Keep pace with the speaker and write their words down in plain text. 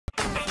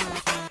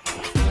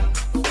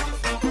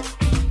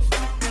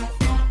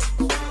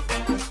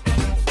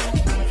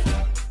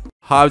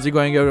How's it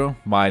going, everyone?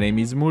 My name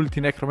is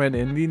Multinecroman,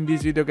 and in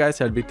this video guys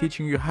I'll be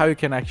teaching you how you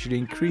can actually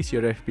increase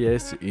your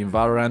FPS in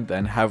Valorant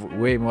and have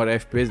way more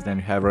FPS than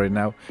you have right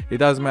now. It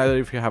doesn't matter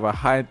if you have a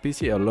high-end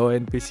PC or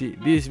low-end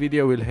PC, this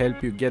video will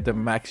help you get the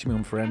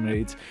maximum frame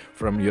rates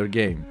from your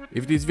game.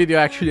 If this video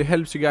actually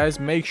helps you guys,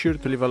 make sure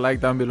to leave a like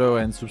down below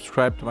and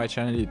subscribe to my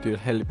channel, it will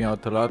help me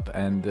out a lot.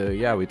 And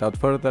yeah, without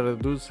further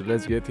ado, so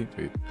let's get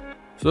into it.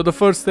 So the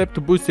first step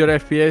to boost your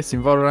FPS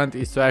in Valorant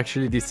is to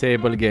actually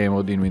disable game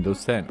mode in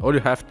Windows 10. All you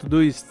have to do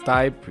is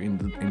type in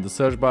the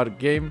search bar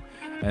game,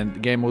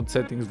 and game mode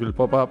settings will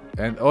pop up,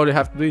 and all you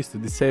have to do is to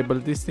disable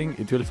this thing.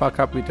 It will fuck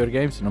up with your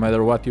games no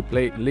matter what you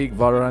play, League,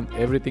 Valorant,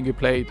 everything you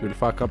play, it will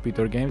fuck up with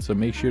your game, so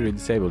make sure you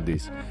disable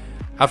this.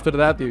 After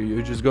that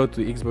you just go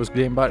to the Xbox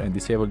game bar and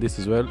disable this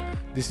as well.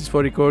 This is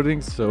for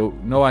recordings, so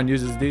no one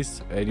uses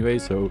this anyway,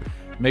 so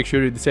make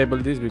sure you disable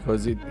this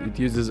because it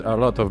uses a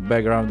lot of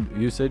background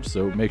usage,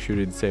 so make sure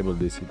you disable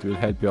this, it will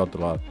help you out a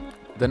lot.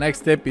 The next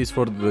step is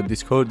for the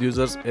Discord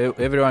users.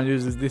 Everyone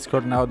uses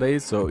Discord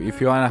nowadays, so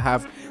if you want to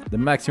have the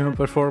maximum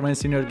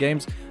performance in your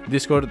games,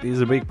 Discord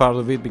is a big part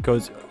of it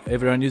because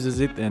everyone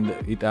uses it and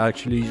it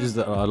actually uses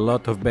a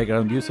lot of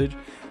background usage.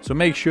 So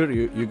make sure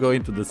you go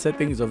into the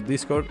settings of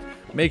Discord,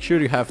 make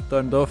sure you have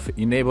turned off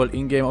enable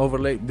in-game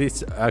overlay,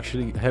 this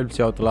actually helps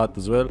you out a lot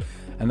as well.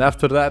 And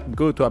after that,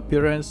 go to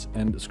appearance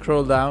and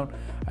scroll down,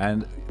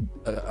 and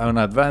on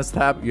advanced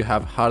tab you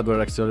have hardware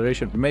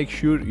acceleration. Make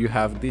sure you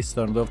have this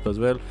turned off as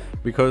well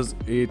because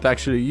it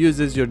actually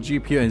uses your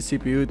GPU and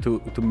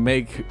CPU to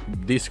make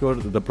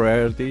Discord the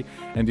priority,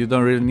 and you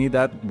don't really need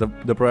that.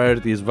 The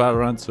priority is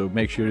Valorant, so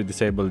make sure you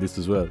disable this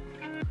as well.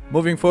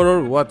 Moving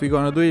forward, what we're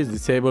gonna do is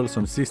disable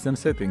some system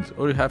settings.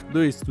 All you have to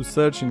do is to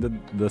search in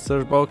the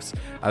search box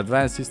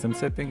advanced system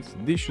settings.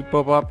 This should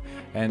pop up,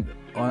 and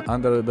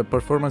under the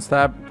performance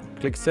tab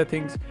click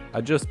settings,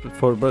 adjust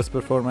for burst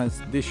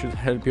performance. This should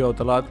help you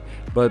out a lot,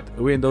 but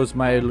Windows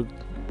might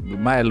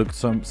look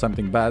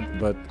something bad,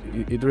 but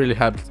it really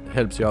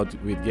helps you out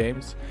with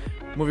games.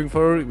 Moving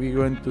forward, we're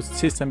going to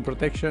system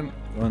protection.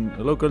 On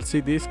local C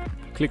disk,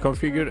 click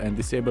configure and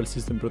disable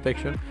system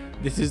protection.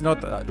 This is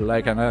not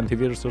like an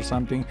antivirus or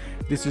something,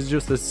 this is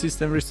just a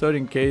system restore.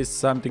 In case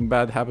something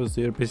bad happens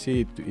to your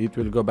PC, it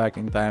will go back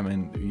in time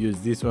and use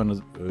this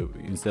one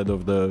instead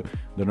of the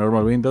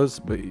normal Windows,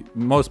 but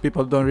most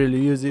people don't really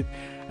use it,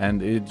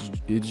 and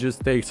it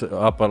just takes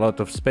up a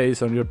lot of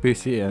space on your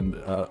PC and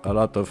a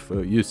lot of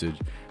usage,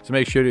 so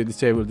make sure you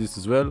disable this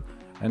as well.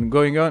 And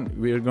going on,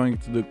 we are going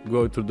to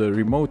go to the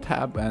remote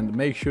tab, and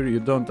make sure you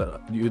don't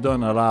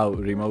allow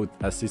remote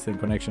assistant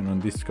connection on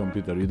this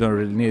computer. You don't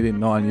really need it,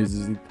 no one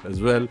uses it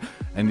as well,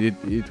 and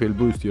it will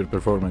boost your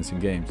performance in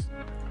games.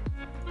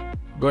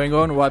 Going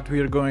on, what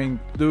we are going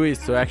to do is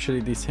to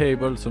actually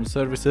disable some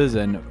services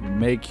and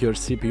make your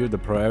CPU the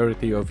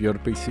priority of your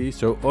PC.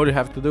 So all you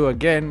have to do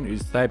again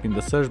is type in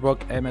the search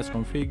box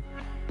msconfig.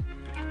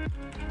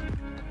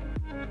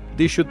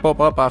 This should pop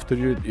up after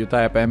you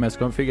type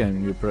msconfig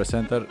and you press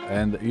enter,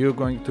 and you're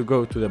going to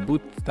go to the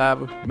boot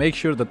tab. Make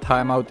sure the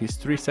timeout is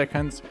 3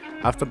 seconds.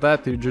 After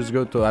that, you just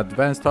go to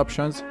advanced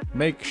options.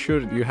 Make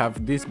sure you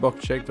have this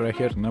box checked right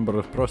here, number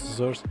of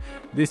processors.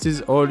 This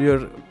is all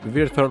your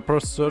virtual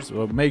processors,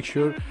 so make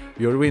sure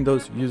your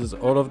Windows uses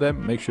all of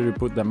them. Make sure you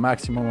put the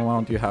maximum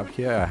amount you have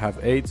here. I have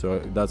 8, so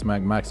that's my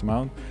max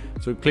amount.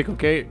 So click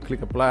OK,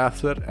 click apply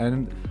after,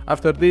 and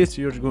after this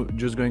you're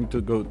just going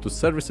to go to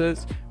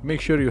services.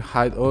 Make sure you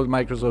hide all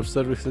Microsoft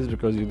services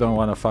because you don't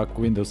want to fuck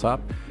Windows up.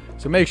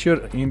 So make sure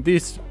in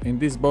this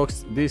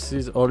box, this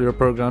is all your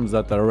programs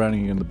that are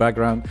running in the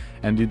background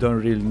and you don't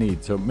really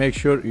need. So make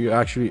sure you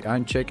actually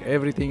uncheck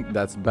everything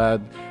that's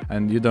bad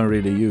and you don't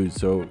really use.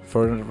 So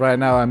for right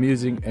now I'm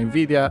using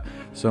Nvidia.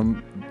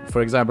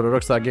 For example,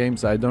 Rockstar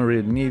games, I don't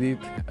really need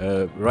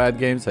it. Riot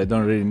games, I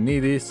don't really need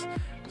this.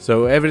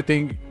 So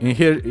everything in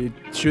here, it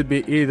should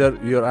be either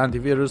your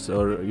antivirus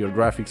or your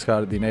graphics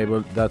card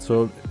enabled, that's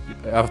all.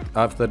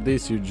 After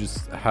this you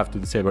just have to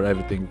disable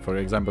everything, for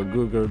example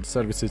Google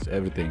services,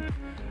 everything.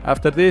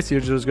 After this you're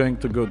just going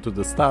to go to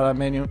the startup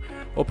menu,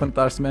 open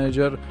task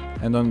manager,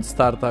 and on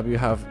startup you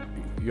have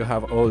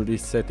all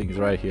these settings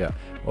right here.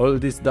 All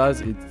this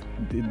does,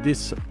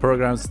 this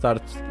program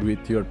starts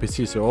with your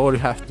PC, so all you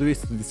have to do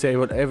is to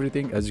disable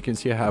everything. As you can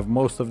see, I have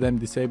most of them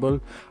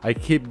disabled. I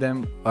keep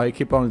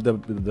only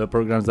the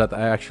programs that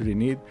I actually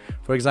need.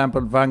 For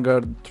example,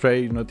 Vanguard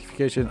trade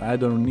notification, I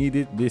don't need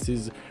it. This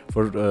is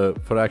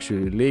for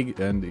actually League,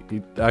 and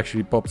it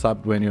actually pops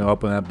up when you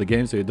open up the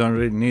game, so you don't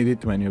really need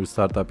it when you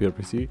start up your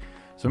PC.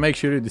 So make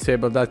sure you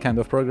disable that kind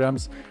of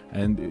programs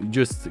and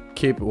just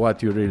keep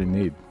what you really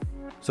need.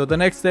 So the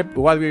next step,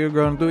 what we're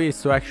going to do is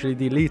to actually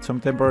delete some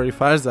temporary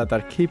files that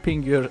are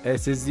keeping your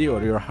SSD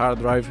or your hard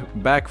drive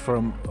back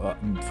from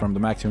the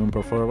maximum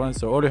performance.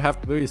 So all you have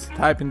to do is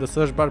type in the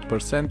search bar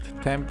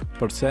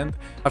 %temp%.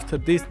 After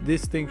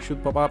this thing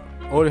should pop up.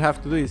 All you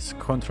have to do is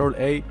Ctrl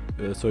A,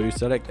 so you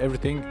select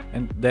everything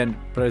and then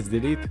press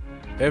delete.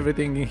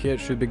 Everything in here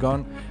should be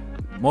gone.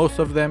 most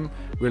of them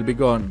will be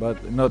gone,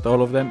 but not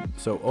all of them.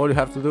 So all you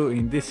have to do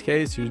in this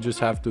case, you just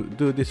have to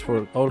do this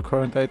for all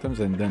current items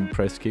and then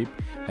press keep,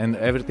 and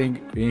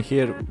everything in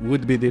here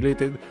would be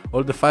deleted.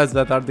 All the files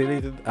that are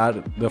deleted are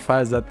the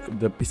files that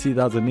the PC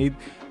doesn't need.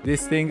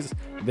 These things,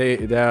 they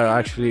are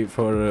actually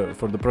for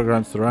the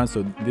programs to run,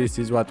 so this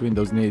is what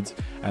Windows needs,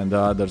 and the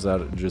others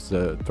are just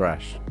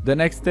trash. The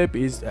next step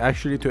is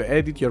actually to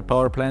edit your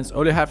power plans.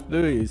 All you have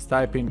to do is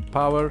type in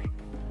power,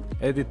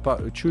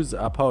 choose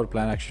a power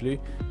plan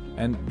actually,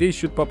 and this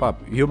should pop up.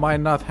 You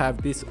might not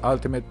have this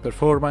ultimate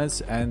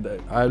performance, and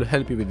I'll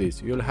help you with this.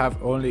 You'll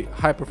have only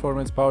high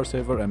performance, power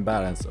saver and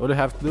balance. All you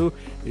have to do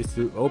is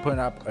to open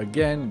up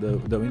again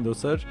the Windows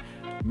search,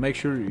 make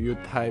sure you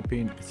type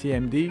in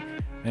CMD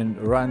and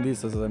run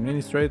this as an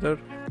administrator.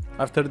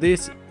 After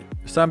this,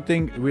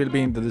 something will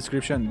be in the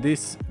description.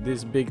 This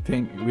big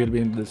thing will be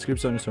in the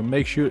description, so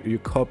make sure you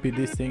copy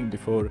this thing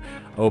before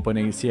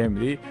opening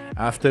CMD.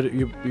 After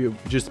you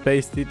just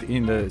paste it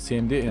in the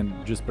CMD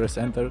and just press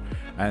enter,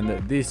 and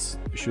this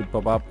should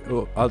pop up,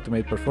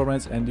 ultimate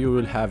performance, and you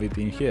will have it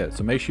in here.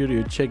 So make sure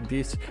you check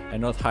this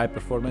and not high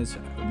performance.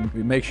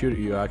 Make sure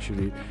you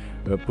actually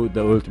put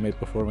the ultimate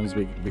performance,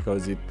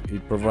 because it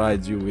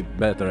provides you with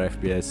better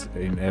FPS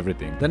in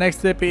everything. The next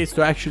step is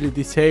to actually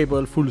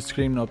disable full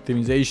screen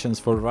optimizations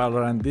for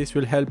Valorant. This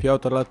will help you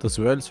out a lot as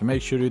well, so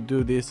make sure you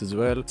do this as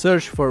well.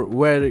 Search for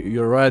where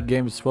your Riot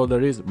Games folder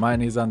is.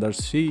 Mine is under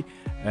C,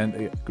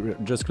 and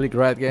just click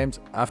Riot Games.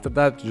 After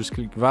that, just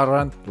click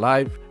Valorant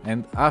Live,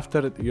 and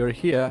after you're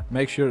here,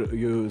 make sure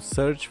you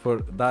search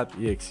for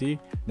 .exe,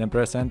 then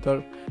press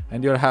enter,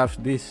 and you'll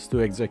have these two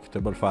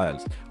executable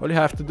files. All you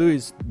have to do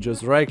is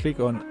just right click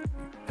on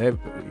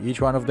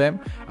each one of them.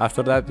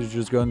 After that, you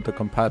just go into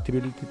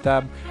compatibility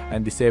tab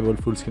and disable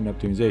full screen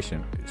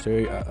optimization. So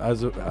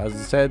as I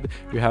said,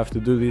 you have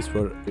to do this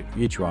for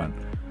each one.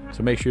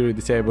 So make sure you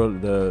disable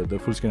the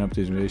full screen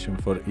optimization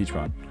for each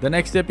one. The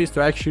next step is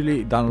to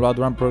actually download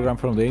one program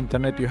from the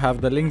internet. You have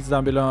the links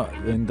down below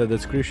in the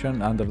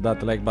description under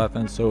that like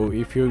button. So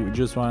if you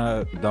just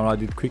want to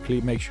download it quickly,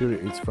 make sure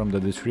it's from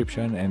the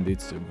description, and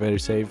it's very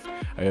safe.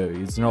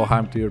 It's no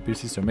harm to your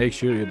PC, so make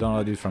sure you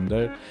download it from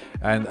there.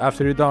 And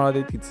after you download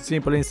it, it's a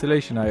simple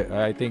installation.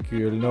 I think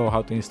you'll know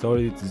how to install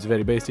it. It's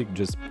very basic.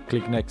 Just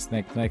click next,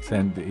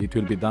 and it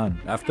will be done.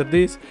 After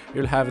this,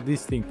 you'll have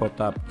this thing popped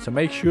up. So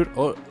make sure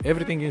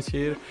everything is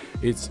here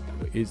is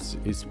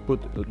put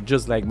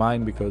just like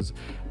mine, because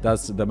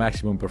that's the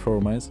maximum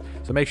performance.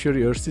 So make sure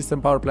your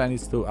system power plan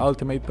is to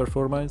ultimate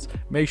performance.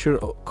 Make sure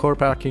core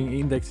packing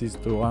index is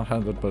to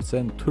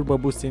 100%, turbo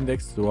boost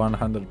index to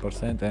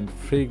 100%, and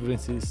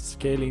frequency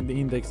scaling the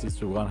index is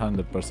to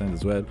 100%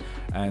 as well.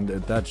 And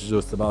that's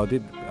just about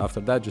it. After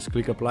that, just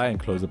click apply and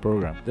close the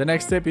program. The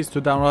next step is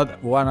to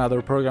download one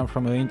other program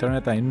from the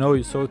internet. I know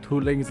you saw two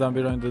links down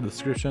below in the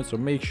description, so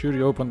make sure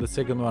you open the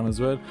second one as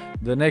well.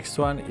 The next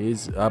one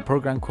is a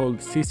program called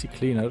CC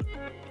Cleaner,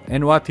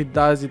 and what it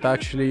does, it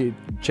actually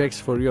checks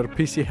for your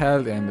PC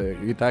health, and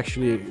it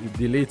actually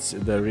deletes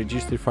the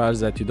registry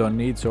files that you don't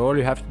need. So all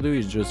you have to do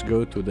is just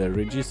go to the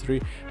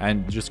registry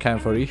and just scan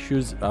for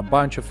issues. A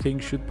bunch of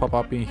things should pop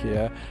up in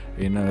here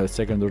in a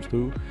second or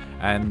two,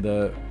 and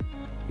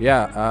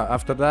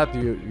after that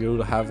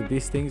you'll have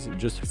these things.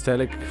 Just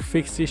select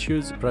fix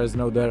issues, press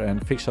no there,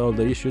 and fix all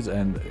the issues,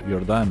 and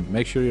you're done.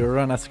 Make sure you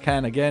run a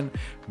scan again,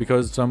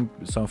 because some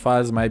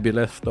files might be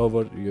left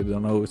over, you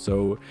don't know,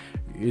 so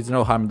it's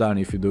no harm done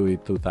if you do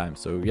it 2 times.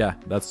 So yeah,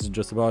 that's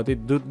just about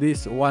it. Do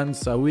this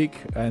once a week,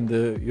 and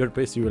your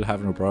PC will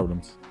have no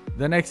problems.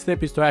 The next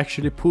step is to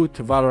actually put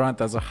Valorant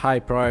as a high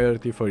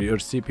priority for your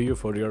CPU,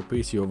 for your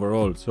PC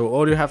overall. So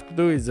all you have to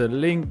do is a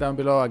link down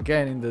below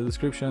again in the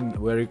description,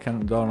 where you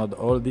can download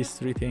all these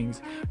 3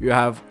 things. You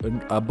have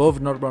an above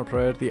normal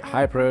priority,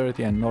 high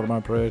priority, and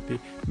normal priority.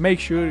 Make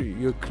sure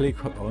you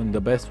click on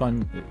the best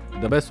one.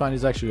 The best one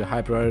is actually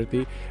high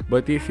priority,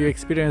 but if you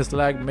experience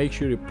lag, make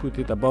sure you put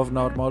it above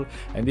normal.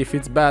 And if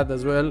it's bad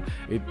as well,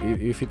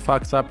 if it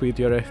fucks up with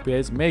your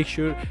FPS, make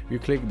sure you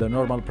click the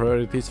normal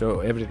priority,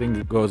 so everything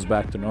goes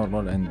back to normal.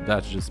 And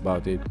that's just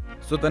about it.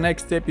 So the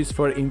next step is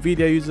for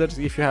Nvidia users.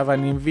 If you have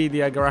an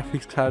Nvidia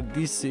graphics card,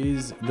 this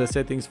is the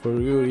settings for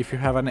you. If you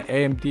have an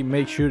AMD,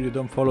 make sure you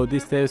don't follow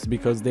these steps,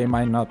 because they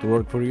might not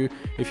work for you.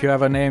 If you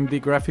have an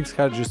AMD graphics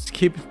card, just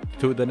skip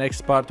to the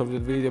next part of the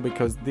video,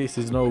 because this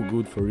is no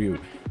good for you.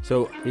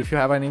 So if you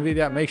have an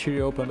Nvidia, make sure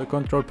you open the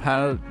control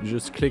panel.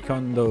 Just click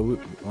on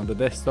the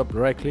desktop,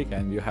 right click,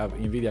 and you have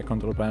Nvidia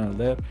control panel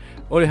there.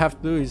 All you have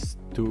to do is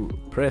to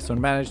press on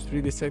manage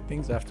 3D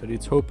settings. After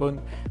it's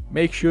open,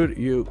 make sure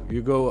you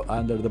go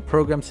under the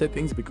program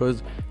settings,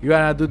 because you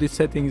wanna do these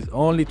settings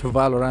only to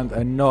Valorant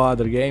and no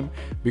other game,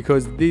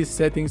 because these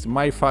settings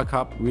might fuck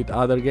up with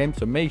other games.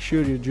 So make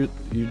sure you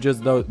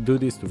just do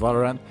this to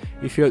Valorant.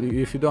 If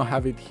you don't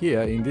have it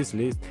here in this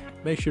list,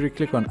 make sure you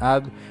click on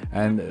add,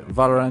 and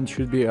Valorant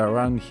should be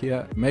around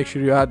here. Make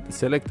sure you add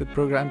selected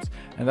programs,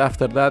 and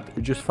after that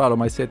you just follow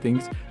my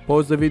settings.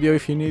 pause the video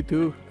if you need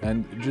to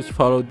and just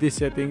follow these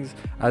settings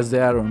as they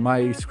are on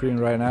my screen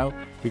right now,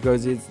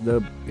 because it's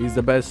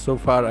the best so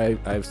far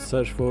I've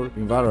searched for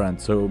in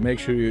Valorant. So make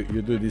sure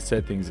you do these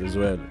settings as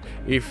well.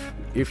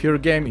 If your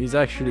game is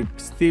actually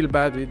still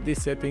bad with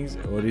these settings,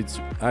 or it's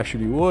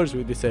actually worse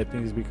with these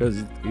settings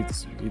because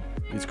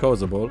it's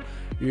causable,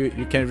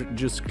 you can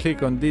just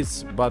click on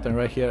this button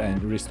right here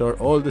and restore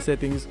all the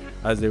settings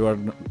as they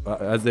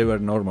were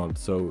normal,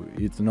 so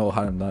it's no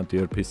harm done to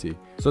your PC.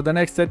 So the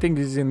next setting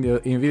is in the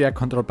Nvidia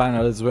control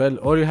panel as well.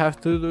 All you have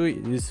to do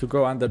is to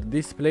go under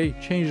display,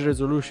 change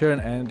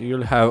resolution, and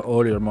you'll have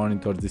all your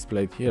monitors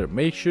displayed here.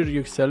 Make sure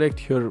you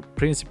select your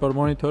principal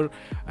monitor,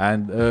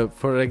 and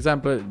for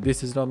example,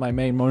 this is not my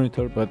main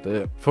monitor, but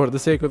for the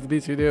sake of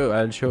this video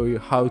I'll show you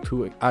how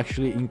to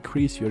actually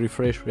increase your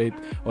refresh rate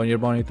on your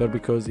monitor,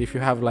 because if you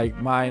have like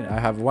mine, I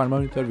have one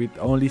monitor with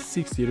only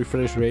 60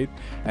 refresh rate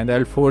and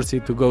I'll force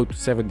it to go to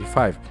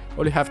 75.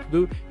 All you have to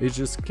do is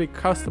just click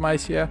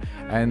customize here,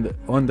 and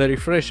on the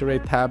refresh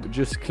rate tab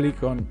just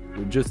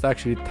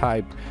actually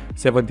type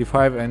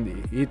 75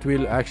 and it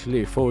will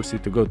actually force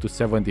it to go to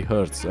 70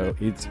 Hz. So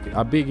it's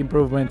a big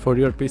improvement for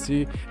your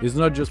PC. It's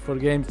not just for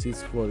games,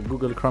 it's for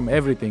Google Chrome,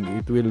 everything.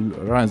 It will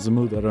run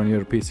smoother on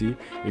your PC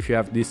if you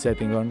have this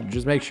setting on.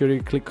 Just make sure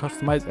you click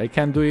customize. I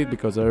can't do it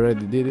because I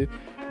already did it.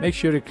 Make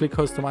sure you click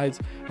customize,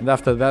 and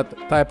after that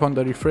type on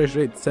the refresh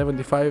rate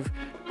 75,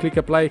 click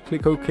apply,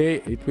 click OK.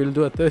 It will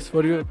do a test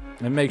for you,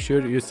 and make sure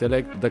you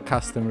select the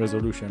custom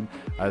resolution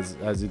as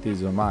it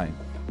is on mine.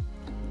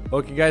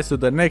 Okay guys, so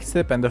the next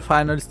step and the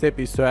final step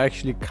is to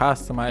actually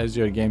customize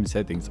your game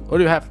settings.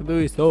 All you have to do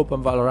is to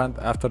open Valorant.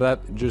 After that,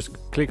 just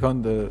click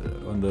on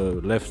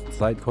the left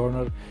side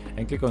corner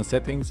and click on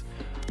settings.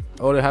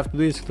 All you have to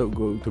do is to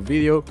go to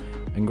video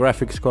and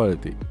graphics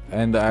quality,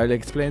 and I'll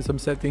explain some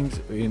settings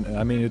in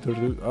a minute or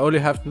two. All you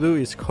have to do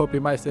is copy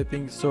my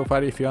settings so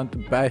far if you want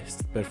the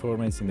best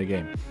performance in the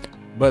game.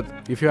 But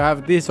if you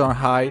have this on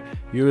high,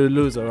 you will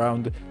lose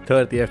around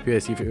 30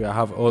 FPS if you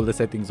have all the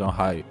settings on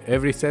high.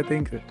 Every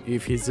setting,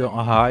 if it's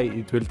on high,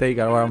 it will take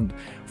around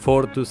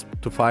 4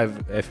 to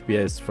 5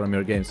 FPS from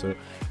your game. So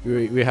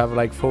we have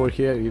like 4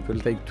 here, it will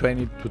take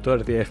 20 to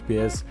 30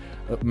 FPS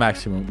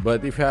maximum.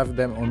 But if you have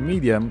them on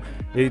medium,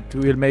 it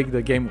will make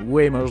the game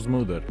way more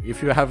smoother.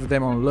 If you have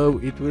them on low,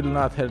 it will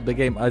not help the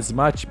game as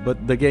much,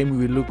 but the game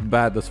will look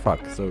bad as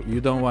fuck. So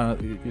you don't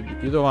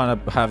wanna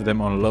have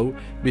them on low.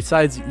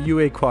 Besides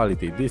UA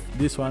quality,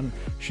 this one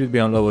should be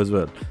on low as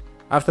well.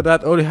 After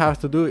that, all you have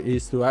to do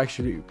is to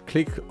actually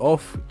click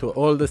off to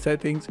all the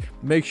settings.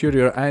 Make sure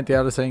your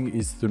anti-aliasing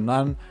is to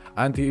none,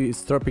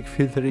 anti-stropic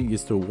filtering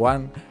is to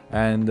 1,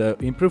 and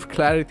improve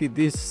clarity.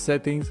 These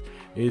settings,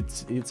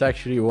 it's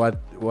actually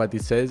what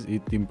it says.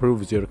 It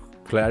improves your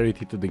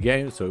clarity to the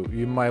game, so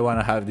you might want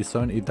to have this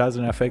on. It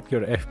doesn't affect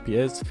your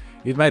FPS.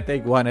 It might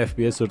take 1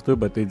 FPS or 2,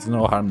 but it's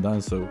no harm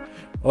done. So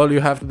all you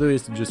have to do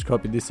is to just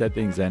copy these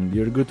settings and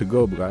you're good to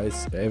go,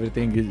 guys.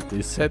 Everything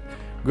is set.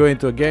 Go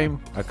into a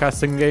game, a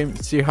custom game,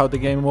 see how the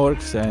game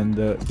works, and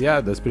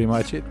yeah, that's pretty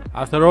much it.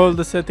 After all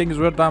the settings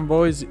were done,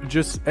 boys,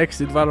 just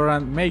exit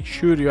Valorant. Make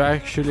sure you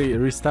actually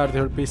restart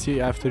your PC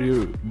after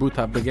you boot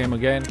up the game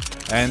again,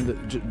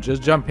 and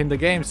just jump in the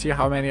game, see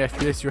how many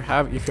FPS you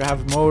have. If you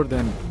have more,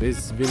 then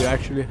this video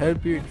actually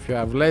help you. If you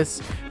have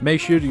less, make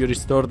sure you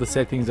restore the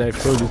settings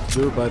I've told you to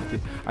do, but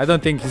I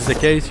don't think it's the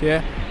case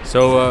here.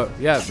 So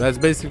yeah, that's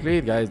basically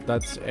it, guys.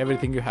 That's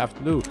everything you have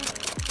to do.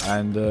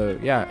 And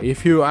yeah,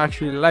 if you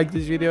actually like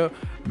this video,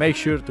 make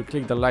sure to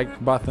click the like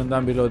button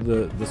down below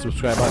the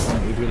subscribe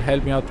button. It will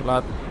help me out a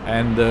lot.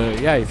 And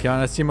yeah, if you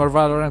want to see more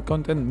Valorant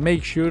content,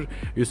 make sure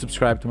you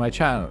subscribe to my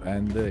channel.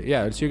 And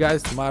yeah, I'll see you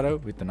guys tomorrow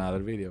with another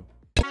video.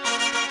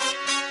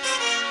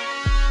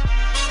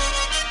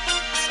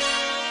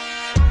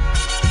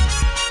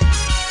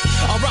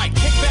 Alright,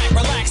 kick back,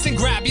 relax, and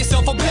grab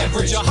yourself a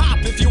beverage. Or hop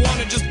if you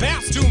wanna just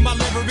bounce to my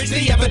leverage.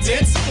 The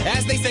evidence,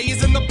 as they say,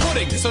 is in the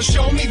pudding. So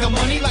show me the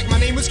money like my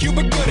name was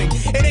Cuba Gooding.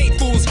 It ain't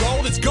fool's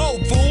gold, it's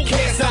gold, fool.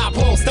 Can't stop,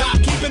 won't stop,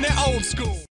 keeping it old school.